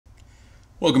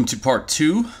Welcome to part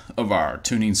 2 of our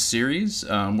tuning series.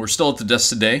 We're still at the desk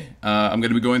today. I'm going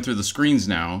to be going through the screens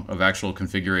now of actual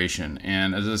configuration.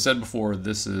 And as I said before,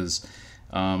 this is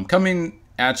coming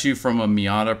at you from a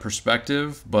Miata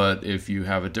perspective, but if you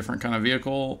have a different kind of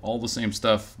vehicle, all the same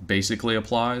stuff basically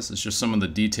applies. It's just some of the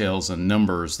details and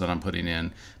numbers that I'm putting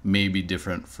in may be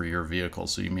different for your vehicle,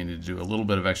 so you may need to do a little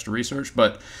bit of extra research,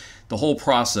 but the whole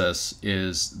process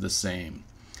is the same.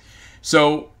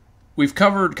 So we've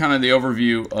covered kind of the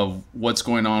overview of what's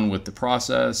going on with the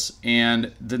process,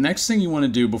 and the next thing you want to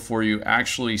do before you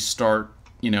actually start,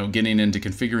 getting into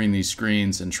configuring these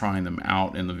screens and trying them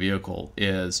out in the vehicle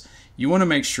is you want to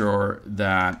make sure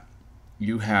that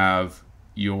you have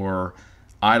your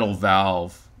idle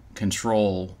valve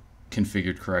control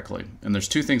configured correctly. And there's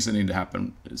two things that need to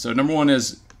happen. So number one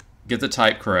is get the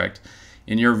type correct.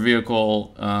 In your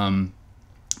vehicle,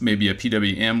 maybe a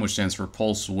PWM, which stands for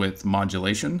pulse width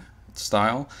modulation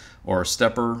style, or a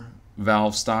stepper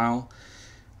valve style,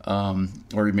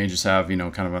 or you may just have kind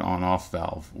of an on-off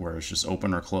valve where it's just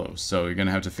open or closed. So you're going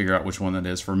to have to figure out which one that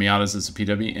is. For Miatas, it's a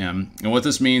PWM, and what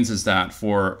this means is that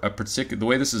for a particular, the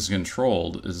way this is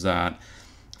controlled is that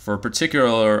for a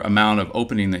particular amount of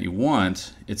opening that you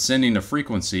want, it's sending a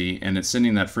frequency, and it's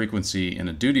sending that frequency in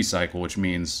a duty cycle, which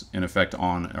means in effect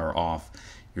on or off.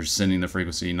 You're sending the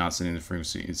frequency, not sending the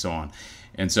frequency, and so on.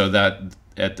 And so that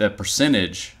at that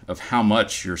percentage of how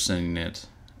much you're sending it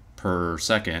per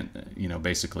second,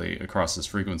 basically across this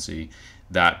frequency,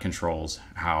 that controls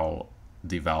how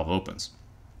the valve opens.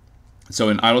 So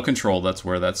in idle control, that's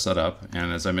where that's set up.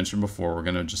 And as I mentioned before, we're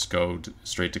going to just go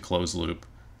straight to closed loop.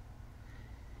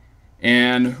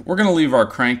 And we're going to leave our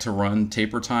crank to run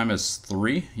taper time as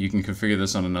 3. You can configure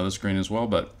this on another screen as well,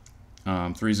 but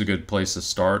 3 is a good place to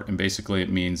start. And basically it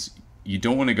means you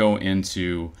don't want to go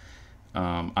into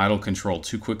idle control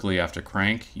too quickly after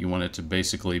crank. You want it to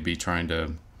basically be trying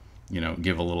to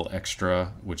give a little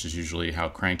extra, which is usually how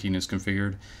cranking is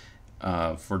configured,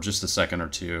 for just a second or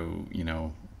two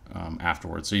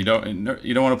afterwards. So you don't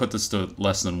want to put this to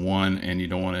less than 1, and you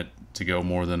don't want it to go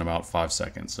more than about 5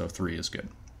 seconds. So 3 is good.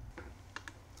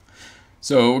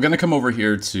 So we're going to come over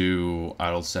here to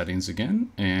idle settings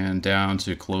again, and down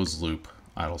to closed loop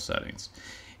idle settings.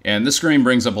 And this screen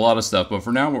brings up a lot of stuff, but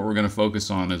for now what we're going to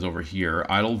focus on is over here,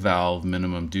 idle valve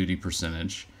minimum duty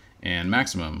percentage and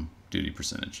maximum duty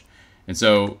percentage. And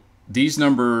so these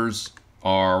numbers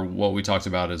are what we talked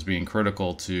about as being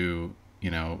critical to,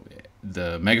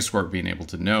 the Megasquirt being able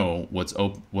to know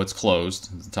what's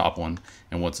closed, the top one,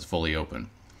 and what's fully open.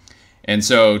 And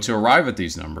so to arrive at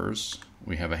these numbers,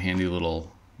 we have a handy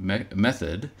little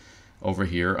method over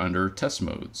here under test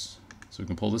modes. So we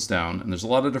can pull this down, and there's a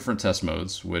lot of different test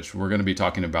modes, which we're going to be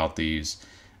talking about these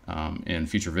in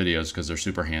future videos because they're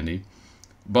super handy.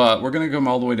 But we're going to come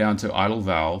all the way down to idle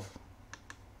valve,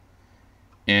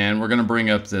 and we're going to bring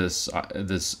up this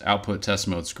output test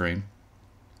mode screen.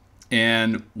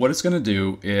 And what it's going to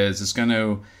do is it's going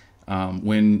to,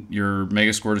 when your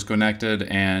Megasquirt is connected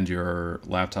and your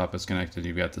laptop is connected,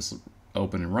 you've got this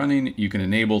open and running, you can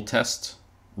enable test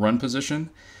run position.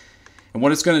 And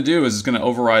what it's going to do is it's going to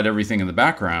override everything in the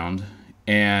background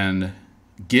and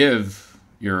give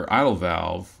your idle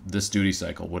valve this duty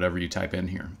cycle, whatever you type in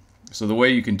here. So the way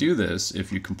you can do this,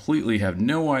 if you completely have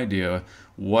no idea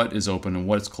what is open and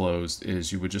what's closed,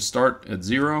 is you would just start at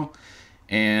 0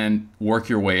 and work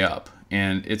your way up.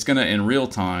 And it's going to, in real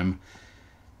time,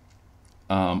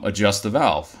 adjust the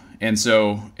valve. And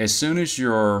so as soon as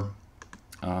your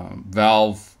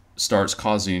valve starts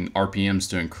causing RPMs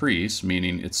to increase,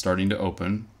 meaning it's starting to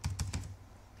open,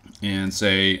 and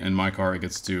say in my car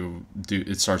it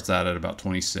starts that at about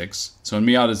 26. So in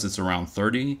Miatas it's around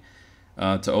 30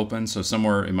 to open. So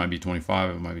somewhere it might be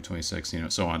 25, it might be 26,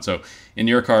 so on. So in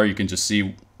your car you can just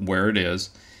see where it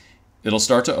is. It'll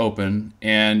start to open,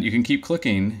 and you can keep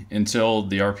clicking until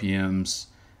the RPMs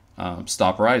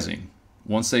stop rising.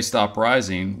 Once they stop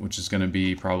rising, which is going to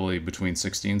be probably between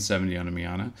 60 and 70 on a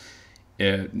Miata,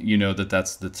 you know that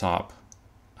that's the top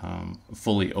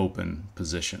fully open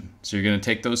position. So you're going to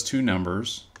take those two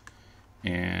numbers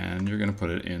and you're going to put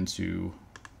it into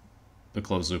the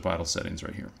closed loop idle settings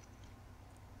right here.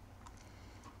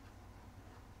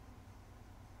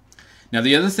 Now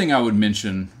the other thing I would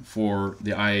mention for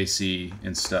the IAC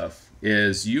and stuff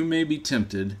is you may be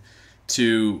tempted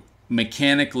to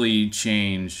mechanically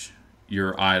change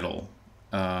your idle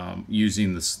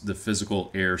using the physical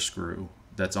air screw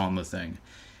that's on the thing.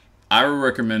 I would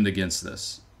recommend against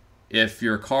this. If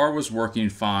your car was working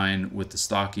fine with the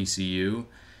stock ECU,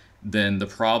 then the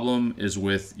problem is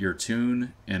with your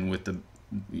tune and with the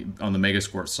on the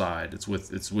Megasquirt side.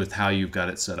 It's with how you've got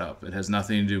it set up. It has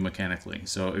nothing to do mechanically.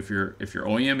 So if your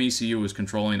OEM ECU is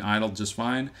controlling idle just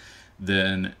fine,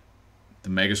 then the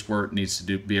Megasquirt needs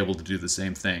to be able to do the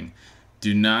same thing.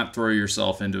 Do not throw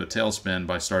yourself into a tailspin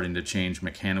by starting to change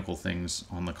mechanical things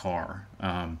on the car.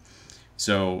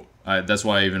 That's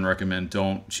why I even recommend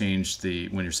don't change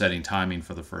when you're setting timing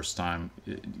for the first time.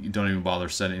 You don't even bother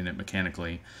setting it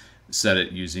mechanically. Set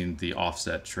it using the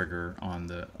offset trigger on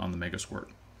the Megasquirt.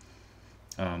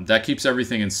 That keeps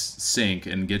everything in sync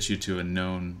and gets you to a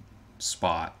known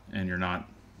spot, and you're not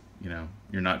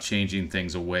changing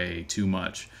things away too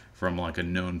much from like a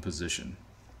known position.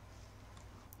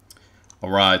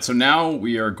 All right, so now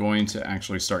we are going to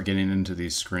actually start getting into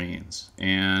these screens,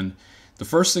 and the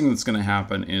first thing that's going to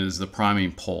happen is the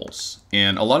priming pulse.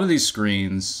 And a lot of these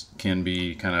screens can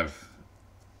be kind of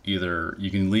either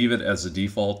you can leave it as a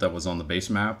default that was on the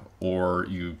base map, or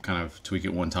you kind of tweak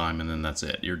it one time and then that's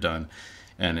it, you're done,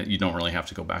 and you don't really have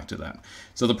to go back to that.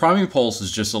 So the priming pulse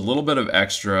is just a little bit of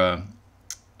extra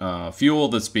fuel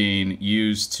that's being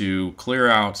used to clear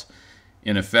out,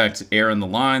 in effect, air in the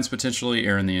lines, potentially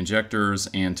air in the injectors,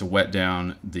 and to wet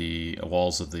down the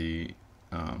walls of the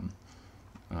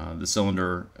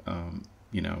cylinder,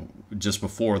 just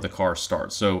before the car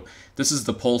starts. So this is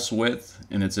the pulse width,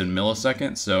 and it's in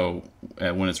milliseconds. So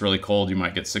when it's really cold, you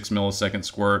might get 6 millisecond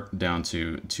squirt down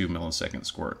to 2 millisecond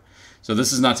squirt. So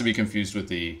this is not to be confused with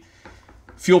the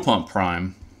fuel pump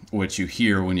prime, which you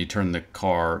hear when you turn the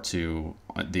car to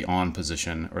the on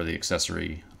position or the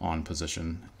accessory on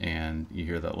position, and you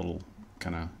hear that little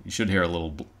you should hear a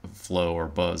little flow or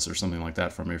buzz or something like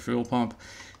that from your fuel pump.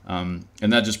 And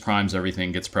that just primes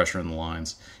everything, gets pressure in the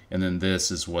lines, and then this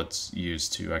is what's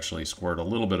used to actually squirt a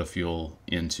little bit of fuel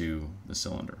into the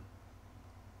cylinder.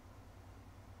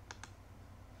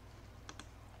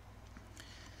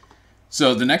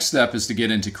 So the next step is to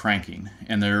get into cranking,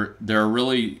 and there are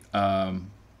really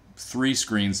 3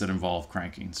 screens that involve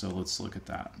cranking. So let's look at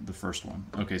that. The first one.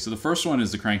 Okay, so the first one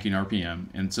is the cranking RPM,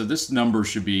 and so this number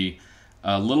should be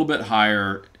a little bit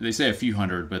higher. They say a few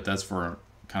hundred, but that's for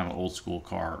kind of an old school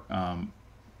car.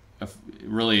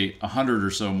 Really 100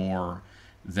 or so more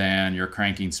than your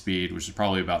cranking speed, which is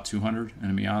probably about 200 in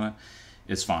a Miata.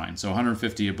 It's fine. So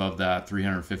 150 above that,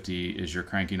 350 is your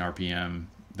cranking RPM.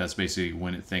 That's basically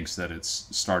when it thinks that it's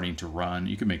starting to run.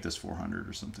 You can make this 400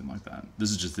 or something like that.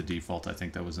 This is just the default, I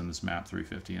think, that was in this map,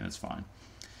 350, and it's fine.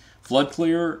 Flood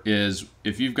clear is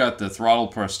if you've got the throttle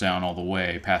pressed down all the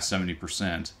way past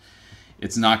 70%,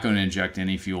 it's not going to inject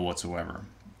any fuel whatsoever.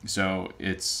 So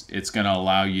it's going to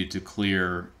allow you to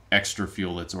clear extra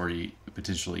fuel that's already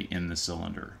potentially in the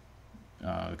cylinder,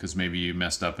 because maybe you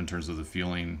messed up in terms of the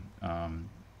fueling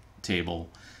table,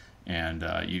 and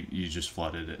you just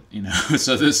flooded it,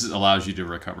 So this allows you to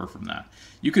recover from that.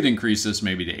 You could increase this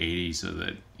maybe to 80 so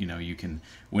that you can,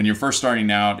 when you're first starting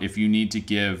out, if you need to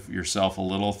give yourself a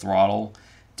little throttle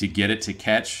to get it to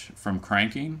catch from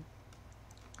cranking,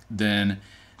 then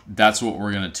that's what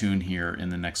we're going to tune here in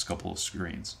the next couple of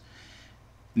screens.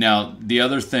 Now, the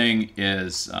other thing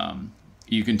is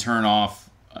you can turn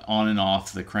on and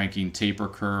off the cranking taper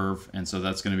curve, and so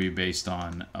that's going to be based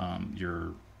on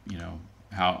your,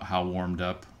 how warmed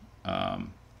up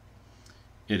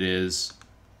it is.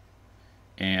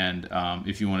 And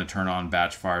if you want to turn on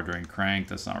batch fire during crank,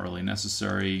 that's not really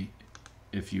necessary.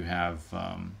 If you have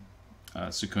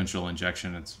sequential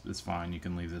injection, it's fine. You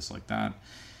can leave this like that.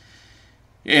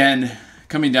 And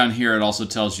coming down here, it also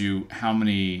tells you how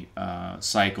many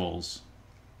cycles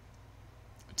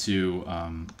to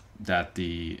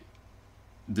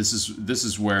this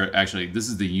is where actually this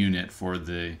is the unit for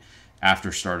the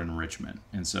after start enrichment,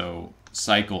 and so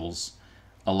cycles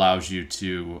allows you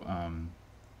to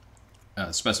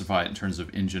specify it in terms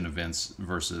of engine events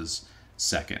versus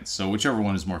seconds. So whichever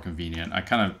one is more convenient. I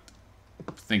kind of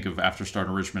think of after start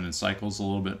enrichment and cycles a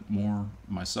little bit more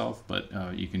myself, but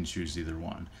you can choose either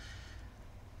one.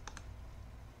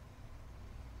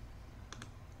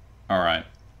 All right,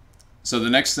 so the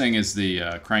next thing is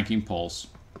the cranking pulse,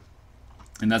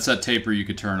 and that's that taper you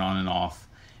could turn on and off.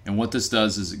 And what this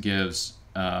does is it gives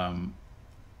a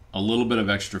little bit of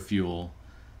extra fuel,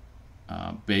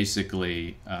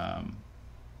 basically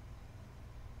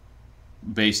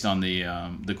based on the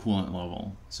coolant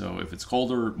level. So if it's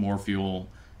colder, more fuel.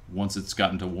 Once it's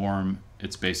gotten to warm,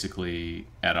 it's basically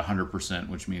at 100%,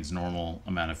 which means normal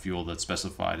amount of fuel that's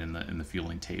specified in the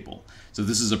fueling table. So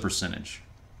this is a percentage.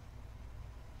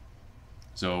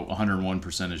 So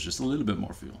 101% is just a little bit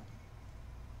more fuel.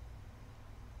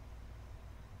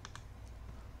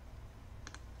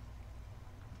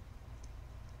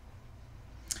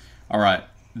 All right,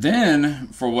 then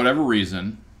for whatever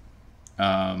reason,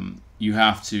 you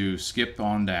have to skip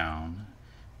on down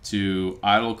to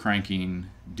idle cranking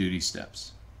duty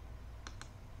steps.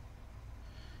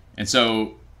 And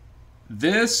so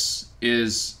this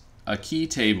is a key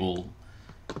table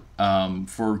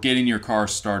for getting your car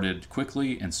started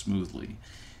quickly and smoothly.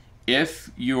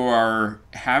 If you are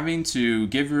having to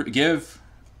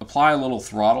apply a little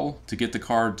throttle to get the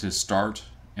car to start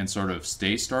and sort of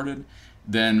stay started,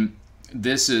 then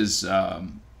this is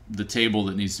the table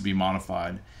that needs to be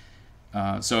modified.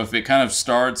 So if it kind of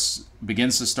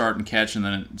begins to start and catch, and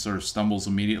then it sort of stumbles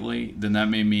immediately, then that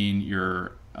may mean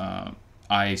your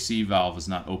IAC valve is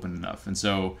not open enough. And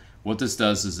so what this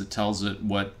does is it tells it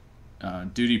what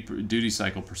duty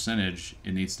cycle percentage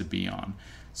it needs to be on.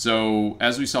 So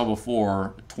as we saw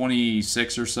before,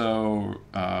 26 or so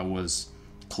was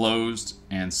closed,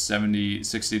 and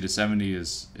 60 to 70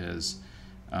 is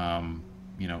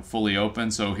fully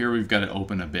open. So here we've got it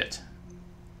open a bit,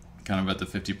 kind of at the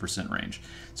 50% range.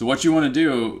 So what you want to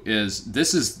do is,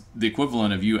 this is the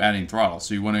equivalent of you adding throttle.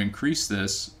 So you want to increase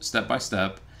this step by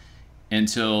step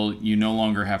until you no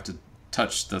longer have to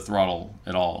touch the throttle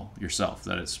at all yourself,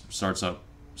 that it starts up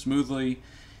smoothly,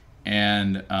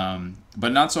 and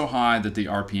but not so high that the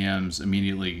RPMs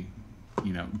immediately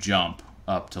jump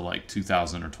up to like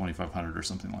 2,000 or 2,500 or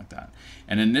something like that.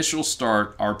 An initial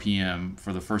start RPM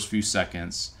for the first few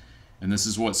seconds, and this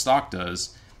is what stock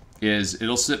does, is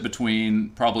it'll sit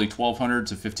between probably 1,200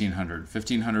 to 1,500.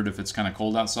 1,500 if it's kind of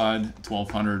cold outside,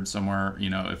 1,200 somewhere,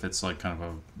 if it's like kind of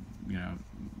a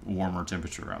warmer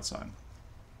temperature outside.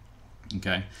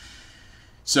 Okay,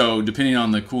 so depending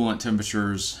on the coolant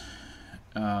temperatures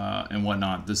and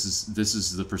whatnot, this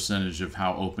is the percentage of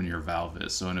how open your valve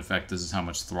is. So in effect, this is how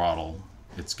much throttle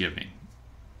it's giving.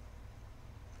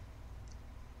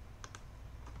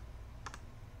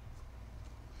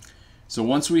 So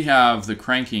once we have the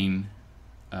cranking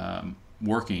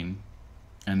working,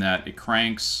 and that it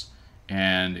cranks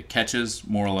and it catches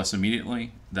more or less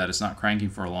immediately, that it's not cranking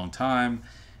for a long time,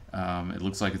 it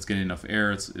looks like it's getting enough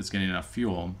air, it's getting enough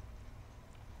fuel,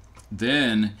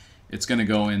 then it's going to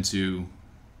go into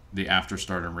the after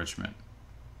start enrichment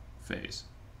phase.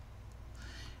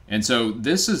 And so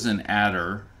this is an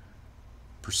adder,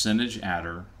 percentage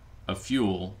adder of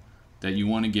fuel that you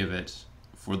want to give it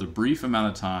for the brief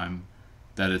amount of time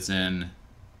that it's in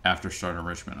after start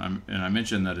enrichment. And I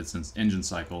mentioned that it's in engine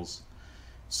cycles.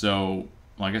 So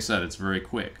like I said, it's very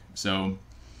quick. So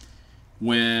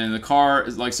when the car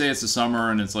is, like, say it's the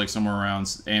summer and it's like somewhere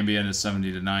around ambient is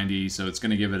 70 to 90, so it's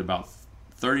going to give it about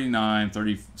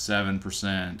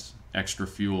 37% extra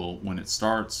fuel when it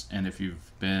starts. And if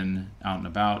you've been out and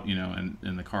about, and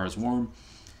the car is warm,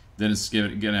 then it's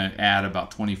going to add about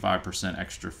 25%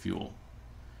 extra fuel.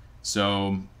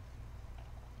 So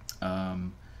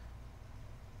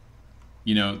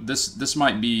this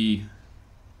might be,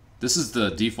 this is the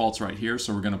defaults right here,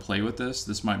 so we're going to play with this.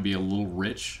 This might be a little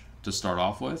rich to start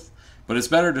off with, but it's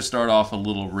better to start off a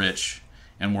little rich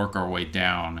and work our way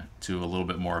down to a little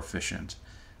bit more efficient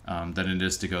than it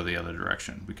is to go the other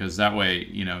direction, because that way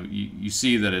you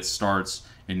see that it starts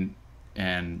and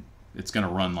it's going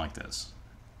to run like this.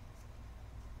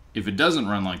 If it doesn't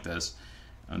run like this,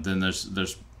 then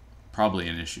there's probably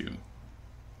an issue.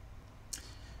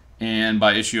 And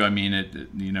by issue I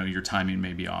mean your timing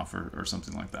may be off or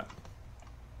something like that.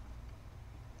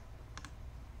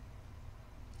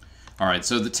 All right,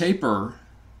 so the taper,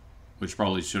 which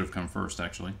probably should have come first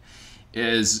actually,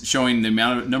 is showing the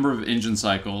number of engine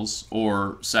cycles,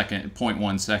 or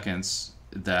 0.1 seconds,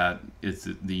 that it's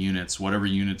the units, whatever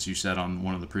units you set on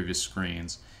one of the previous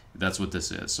screens, that's what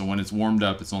this is. So when it's warmed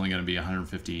up, it's only going to be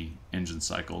 150 engine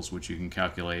cycles, which you can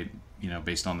calculate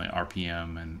based on the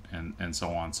RPM and so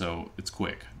on. So it's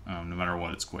quick, no matter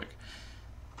what, it's quick.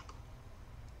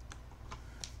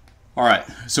 All right,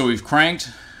 so we've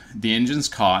cranked, the engine's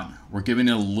caught, we're giving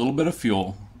it a little bit of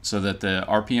fuel so that the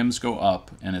RPMs go up,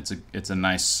 and it's a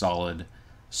nice solid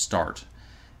start.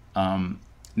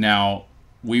 Now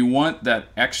we want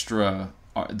that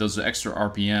those extra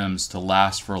RPMs to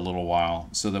last for a little while,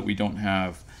 so that we don't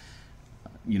have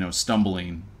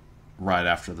stumbling right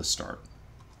after the start.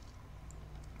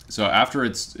 So after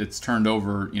it's turned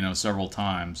over several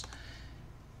times,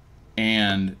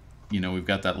 and we've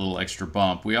got that little extra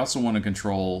bump, we also want to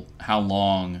control how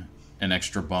long an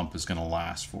extra bump is going to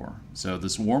last for. So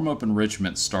this warm-up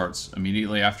enrichment starts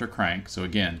immediately after crank. So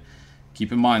again,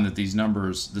 keep in mind that these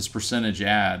numbers, this percentage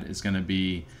add is going to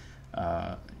be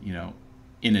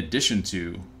in addition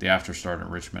to the after start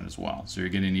enrichment as well. So you're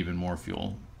getting even more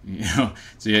fuel.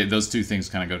 So yeah, those two things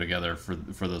kind of go together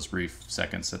for those brief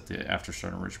seconds that the after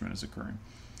start enrichment is occurring.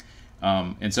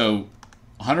 And so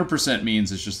 100%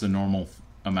 means it's just the normal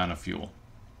amount of fuel.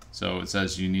 So it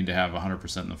says you need to have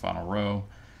 100% in the final row.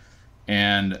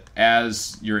 And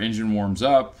as your engine warms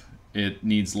up, it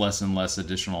needs less and less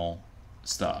additional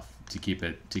stuff to keep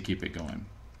it going.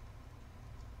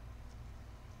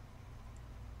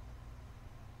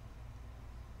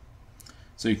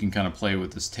 So you can kind of play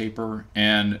with this taper,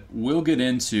 and we'll get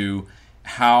into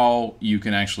how you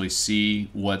can actually see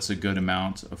what's a good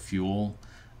amount of fuel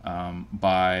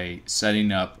by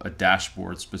setting up a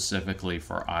dashboard specifically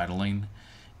for idling.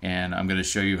 And I'm going to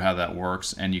show you how that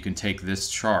works, and you can take this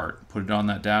chart, put it on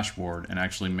that dashboard, and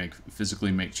actually physically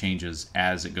make changes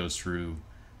as it goes through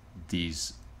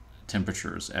these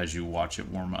temperatures as you watch it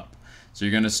warm up. So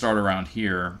you're going to start around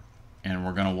here, and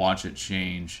we're going to watch it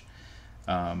change,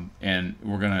 and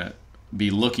we're going to be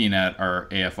looking at our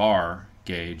AFR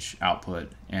gauge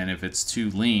output, and if it's too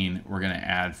lean, we're going to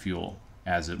add fuel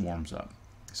as it warms up.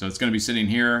 So it's going to be sitting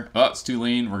here. Oh, it's too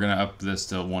lean. We're going to up this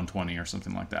to 120 or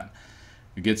something like that.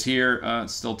 It gets here,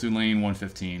 it's still too lean,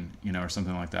 115, you know, or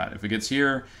something like that. If it gets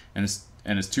here and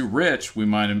it's too rich, we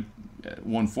might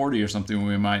 140 or something.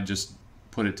 We might just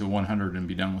put it to 100 and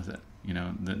be done with it. You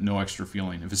know, no extra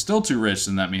fueling. If it's still too rich,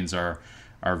 then that means our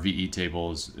VE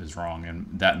table is wrong, and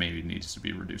that maybe needs to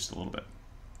be reduced a little bit.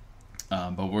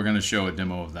 But we're going to show a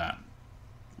demo of that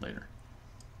later.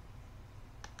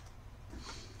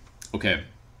 Okay.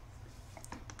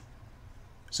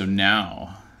 So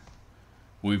now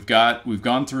we've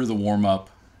gone through the warm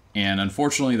up, and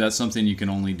unfortunately that's something you can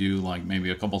only do like maybe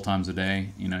a couple times a day.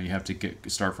 You know, you have to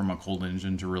start from a cold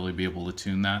engine to really be able to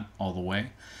tune that all the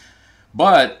way.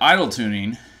 But idle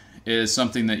tuning is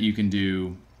something that you can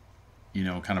do, you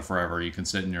know, kind of forever. You can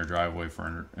sit in your driveway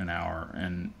for an hour,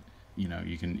 and you know,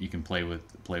 you can play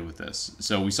with this.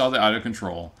 So we saw the idle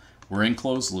control. We're in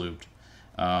closed looped,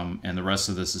 and the rest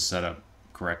of this is set up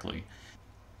correctly.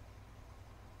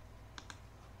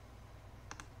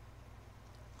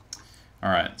 All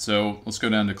right, so let's go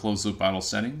down to closed loop idle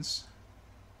settings.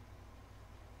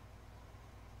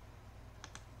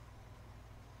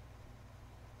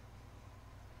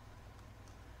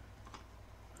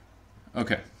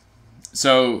 Okay,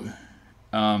 so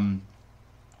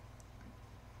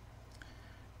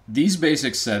these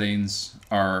basic settings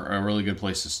are a really good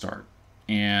place to start,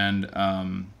 and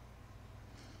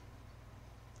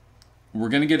we're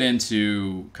going to get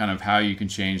into kind of how you can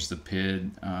change the PID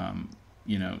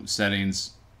you know,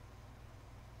 settings,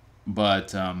 but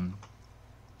the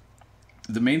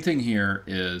main thing here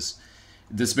is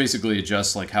this basically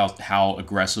adjusts like how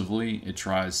aggressively it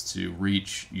tries to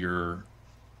reach your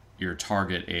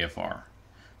target AFR.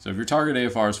 So if your target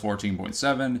AFR is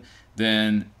 14.7,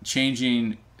 then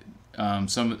changing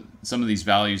some of these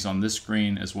values on this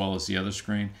screen as well as the other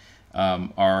screen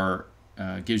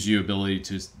gives you ability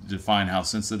to define how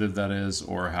sensitive that is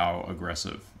or how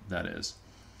aggressive that is.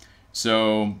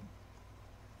 So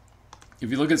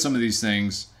if you look at some of these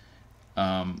things,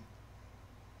 in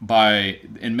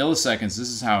milliseconds, this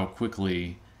is how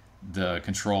quickly the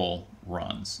control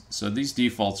runs. So these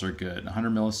defaults are good.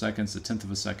 100 milliseconds, a tenth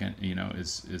of a second, you know,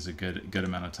 is a good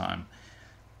amount of time.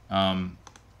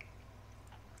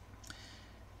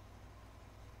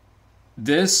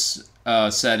 This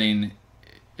setting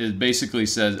basically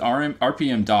says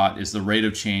RPM dot is the rate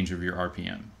of change of your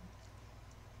RPM.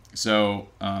 So,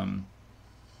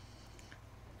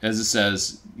 as it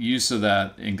says, use so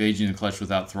that engaging the clutch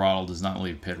without throttle does not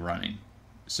leave PID running.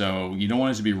 So you don't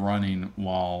want it to be running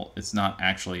while it's not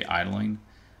actually idling,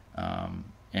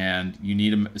 and you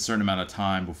need a certain amount of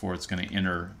time before it's going to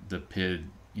enter the PID,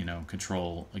 you know,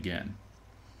 control again.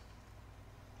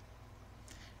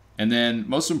 And then,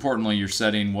 most importantly, you're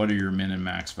setting what are your min and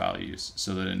max values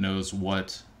so that it knows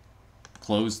what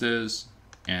closed is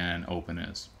and open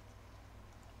is.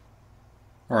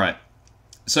 All right,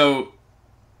 so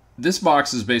this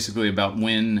box is basically about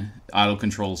when idle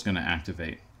control is going to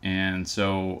activate. And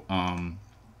so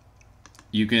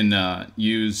you can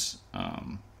use,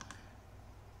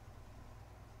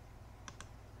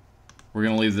 we're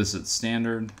going to leave this at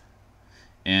standard,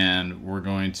 and we're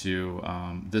going to,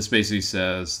 this basically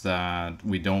says that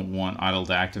we don't want idle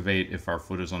to activate if our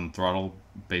foot is on the throttle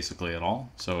basically at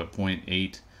all. So at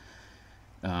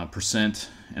 0.8%,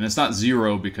 and it's not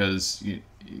 0 because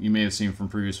you may have seen from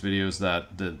previous videos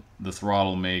that the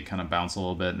throttle may kind of bounce a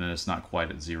little bit, and it's not quite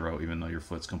at 0 even though your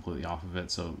foot's completely off of it.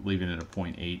 So leaving it at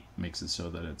 0.8 makes it so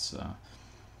that it's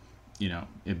you know,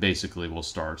 it basically will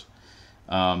start.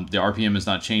 The RPM is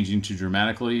not changing too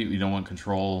dramatically. You don't want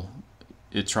control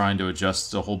it trying to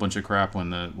adjust a whole bunch of crap when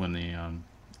the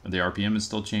RPM is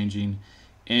still changing,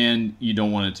 and you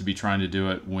don't want it to be trying to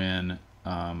do it when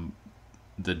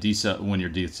when you're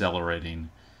decelerating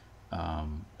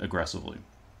aggressively.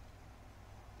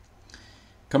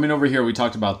 Coming over here, we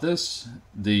talked about this.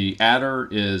 The adder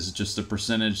is just a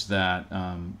percentage that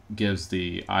gives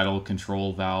the idle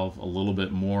control valve a little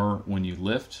bit more when you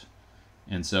lift.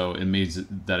 And so it means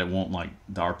that it won't, like,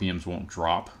 the RPMs won't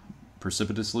drop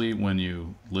precipitously when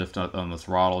you lift on the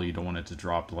throttle. You don't want it to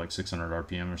drop to like 600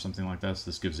 RPM or something like that. So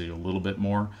this gives you a little bit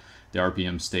more. The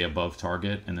RPMs stay above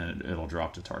target, and then it'll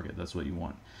drop to target. That's what you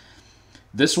want.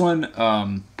 This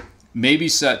one may be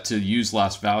set to use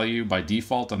last value by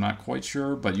default. I'm not quite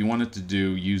sure, but you want it to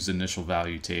do use initial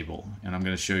value table. And I'm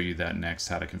going to show you that next,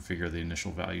 how to configure the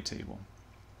initial value table.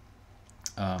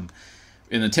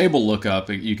 In the table lookup,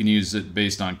 you can use it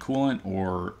based on coolant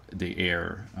or the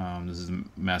air. This is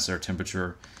mass air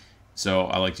temperature. So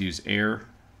I like to use air.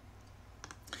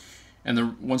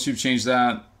 And once you've changed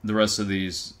that, the rest of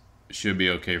these should be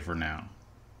okay for now.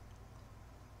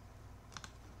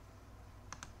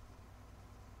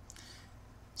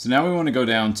 So now we want to go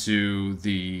down to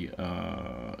the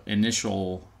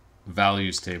initial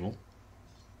values table.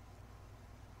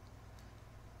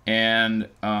 And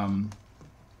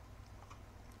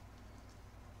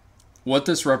what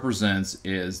this represents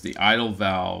is the idle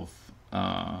valve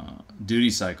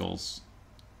duty cycles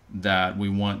that we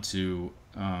want to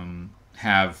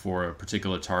have for a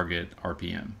particular target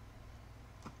RPM.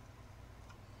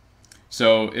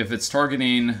 So if it's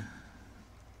targeting,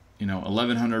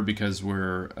 1100 because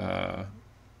we're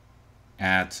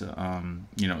at,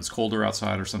 it's colder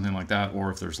outside or something like that,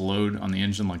 or if there's load on the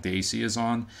engine like the AC is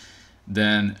on,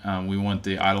 then we want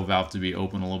the idle valve to be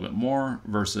open a little bit more,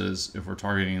 versus if we're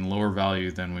targeting lower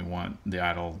value, then we want the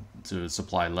idle to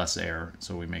supply less air,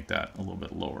 so we make that a little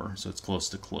bit lower, so it's close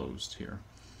to closed here.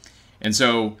 And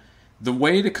so the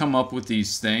way to come up with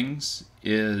these things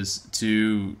is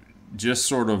to just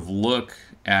sort of look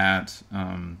at,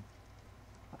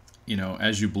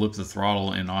 as you blip the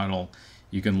throttle in idle,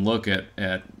 you can look at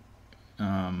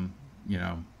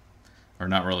or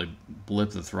not really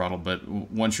blip the throttle, but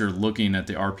once you're looking at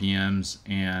the RPMs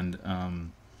and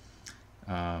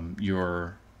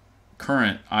your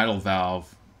current idle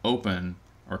valve open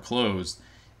or closed,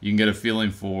 you can get a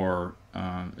feeling for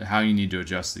how you need to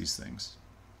adjust these things.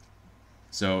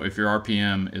 So if your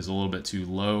RPM is a little bit too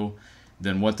low,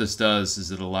 then what this does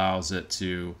is it allows it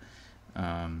to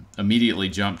immediately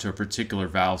jump to a particular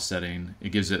valve setting.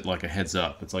 It gives it like a heads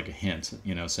up. It's like a hint,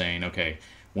 saying, okay,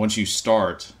 once you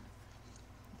start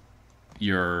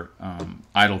your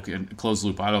closed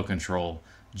loop idle control,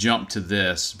 jump to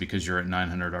this because you're at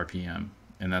 900 RPM,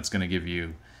 and that's going to give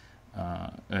you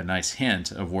a nice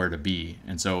hint of where to be,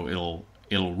 and so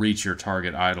it'll reach your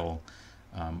target idle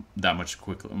that much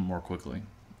more quickly.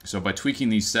 So by tweaking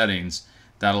these settings,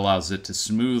 that allows it to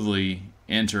smoothly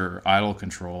enter idle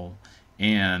control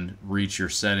and reach your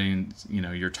settings,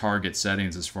 your target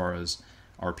settings as far as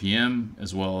RPM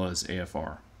as well as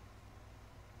AFR.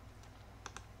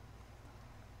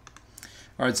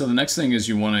 All right, so the next thing is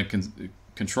you want to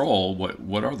control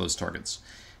what are those targets.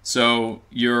 So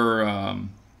your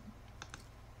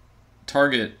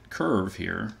target curve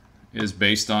here is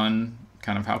based on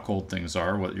kind of how cold things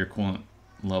are, what your coolant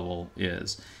level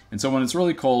is. And so when it's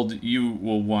really cold, you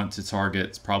will want to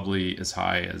target probably as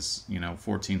high as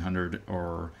 1400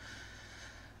 or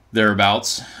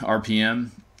thereabouts RPM,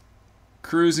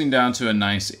 cruising down to a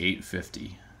nice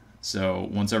 850. So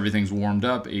once everything's warmed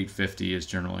up, 850 is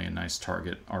generally a nice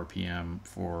target RPM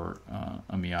for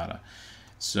a Miata.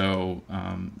 So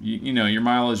your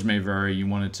mileage may vary. You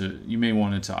may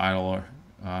want it to idle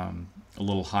a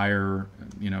little higher.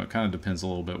 It kind of depends a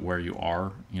little bit where you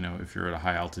are. If you're at a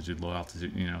high altitude, low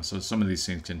altitude. So some of these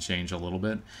things can change a little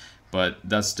bit, but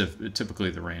that's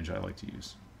typically the range I like to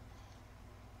use.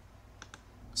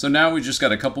 So now we just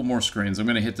got a couple more screens. I'm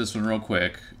going to hit this one real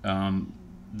quick.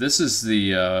 This is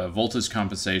the voltage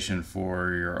compensation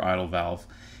for your idle valve,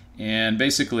 and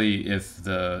basically if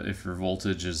your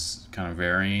voltage is kind of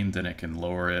varying, then it can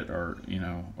lower it or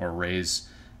raise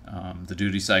the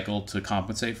duty cycle to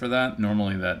compensate for that.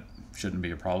 Normally that shouldn't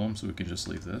be a problem, so we can just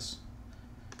leave this.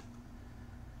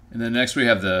 And then next we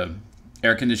have the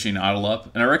air conditioning idle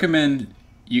up, and I recommend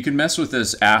you can mess with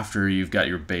this after you've got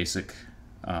your basic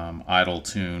idle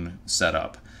tune set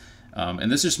up, and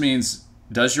this just means,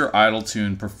 does your idle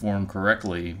tune perform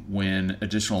correctly when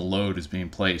additional load is being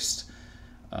placed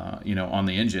on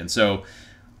the engine? So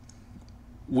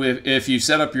if you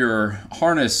set up your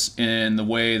harness in the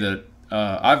way that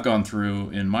I've gone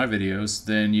through in my videos,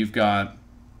 then you've got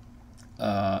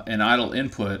an idle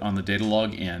input on the data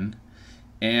log in,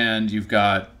 and you've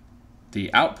got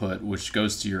the output, which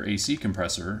goes to your AC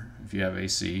compressor if you have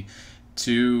AC,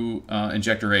 to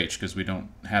injector H, because we don't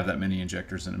have that many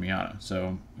injectors in a Miata.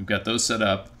 So we've got those set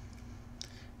up,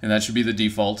 and that should be the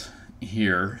default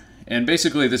here. And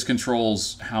basically this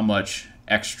controls how much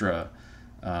extra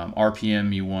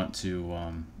RPM you want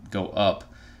to go up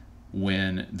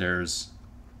when there's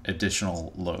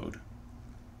additional load.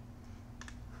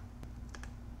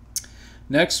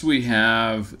 Next we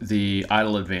have the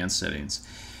idle advanced settings.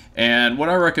 And what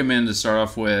I recommend to start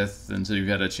off with, until you've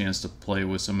had a chance to play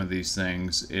with some of these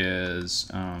things,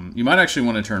 is you might actually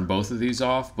want to turn both of these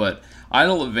off. But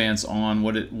idle advance on,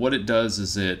 what it does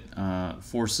is it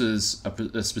forces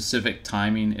a specific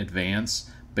timing advance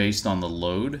based on the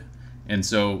load, and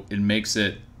so it makes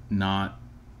it not,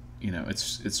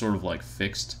 it's sort of like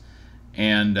fixed.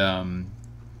 And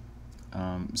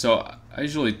so I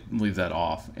usually leave that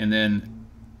off. And then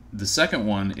the second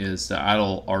one is the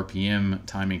idle RPM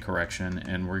timing correction,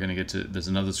 and we're going to get to, there's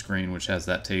another screen which has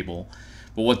that table.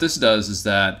 But what this does is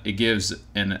that it gives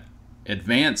an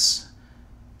advance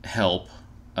helper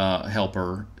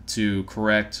to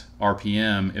correct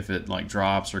RPM. If it like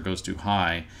drops or goes too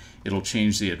high, it'll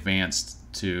change the advance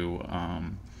to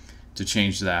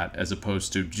change that, as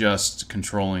opposed to just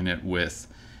controlling it with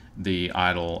the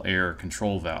idle air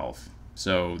control valve.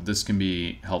 So this can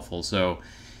be helpful. So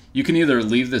you can either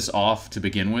leave this off to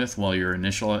begin with while you're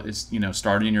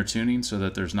starting your tuning, so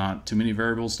that there's not too many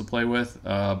variables to play with.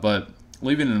 But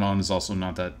leaving it on is also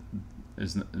not that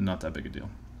big a deal.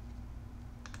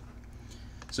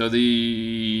 So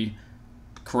the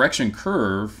correction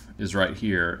curve is right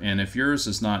here, and if yours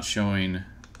is not showing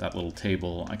that little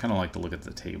table, I kind of like to look at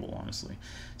the table, honestly.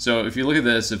 So if you look at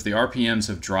this, if the RPMs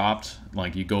have dropped,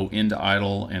 like you go into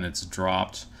idle and it's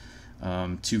dropped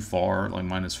too far, like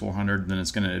minus 400, then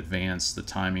it's going to advance the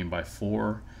timing by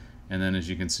 4. And then as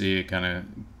you can see, it kind of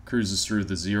cruises through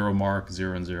the 0 mark,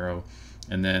 0 and 0.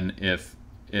 And then if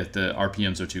the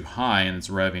RPMs are too high and it's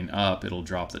revving up, it'll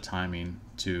drop the timing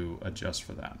to adjust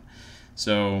for that.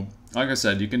 So like I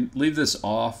said, you can leave this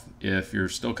off if you're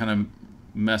still kind of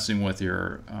messing with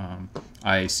your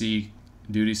IAC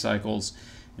duty cycles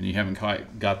and you haven't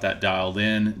quite got that dialed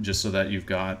in, just so that you've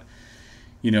got,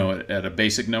 at a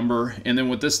basic number. And then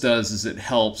what this does is it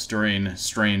helps during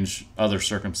strange other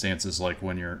circumstances, like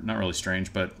when you're, not really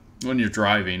strange, but when you're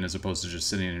driving as opposed to just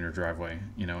sitting in your driveway,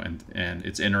 and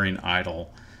it's entering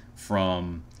idle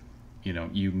from,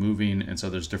 you moving, and so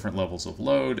there's different levels of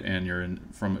load, and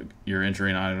you're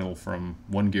entering idle from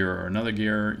one gear or another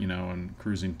gear, and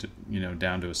cruising to,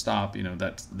 down to a stop,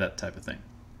 that type of thing.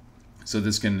 So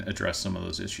this can address some of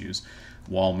those issues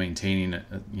while maintaining,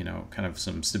 kind of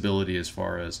some stability as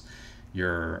far as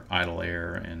your idle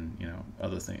air and,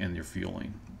 other thing, and your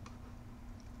fueling.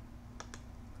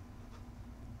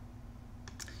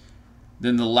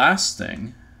 Then the last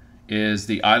thing is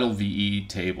the idle VE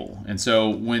table. And so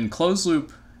when closed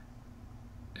loop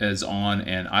is on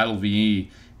and idle VE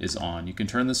is on, you can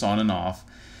turn this on and off.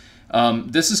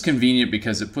 This is convenient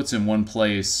because it puts in one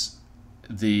place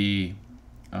the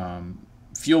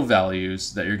fuel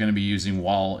values that you're going to be using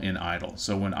while in idle.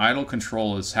 So when idle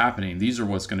control is happening, these are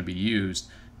what's going to be used,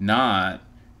 not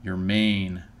your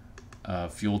main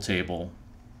fuel table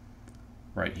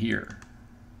right here.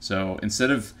 So instead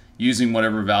of using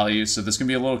whatever values, so this can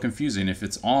be a little confusing. If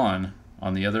it's on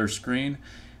the other screen,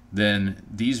 then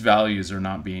these values are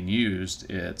not being used,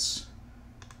 it's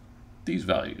these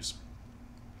values.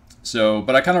 So,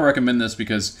 but I kind of recommend this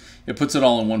because it puts it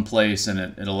all in one place, and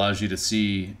it allows you to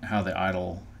see how the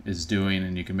idle is doing,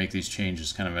 and you can make these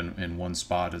changes kind of in one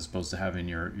spot as opposed to having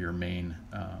your main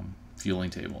fueling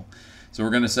table. So we're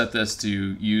going to set this to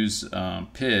use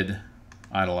PID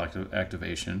idle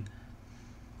activation.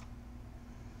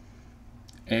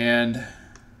 And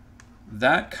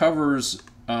that covers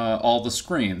all the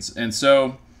screens. And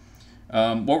so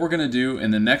what we're going to do in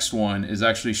the next one is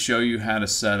actually show you how to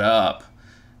set up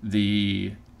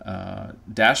the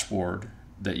dashboard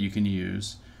that you can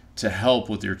use to help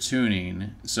with your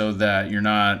tuning, so that you're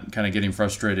not kind of getting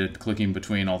frustrated clicking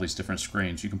between all these different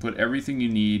screens. You can put everything you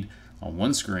need on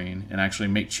one screen and actually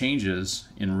make changes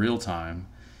in real time,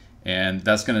 and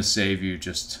that's going to save you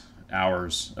just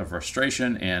hours of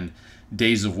frustration and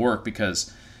days of work,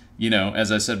 because,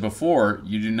 as I said before,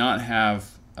 you do not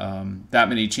have that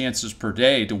many chances per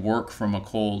day to work from a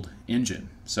cold engine.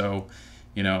 So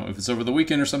if it's over the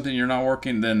weekend or something you're not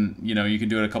working, then you can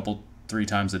do it 3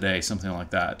 times a day, something like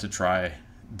that, to try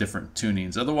different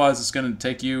tunings. Otherwise it's going to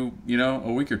take you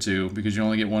a week or two, because you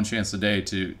only get one chance a day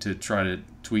to try to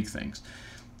tweak things.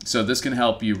 So this can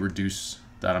help you reduce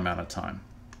that amount of time.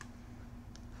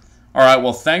 All right,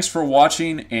 well, thanks for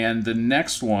watching, and the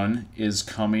next one is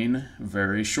coming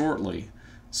very shortly.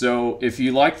 So if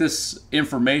you like this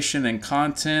information and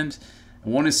content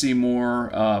and want to see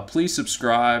more, please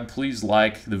subscribe, please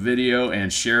like the video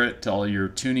and share it to all your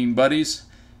tuning buddies,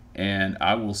 and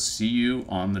I will see you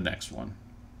on the next one.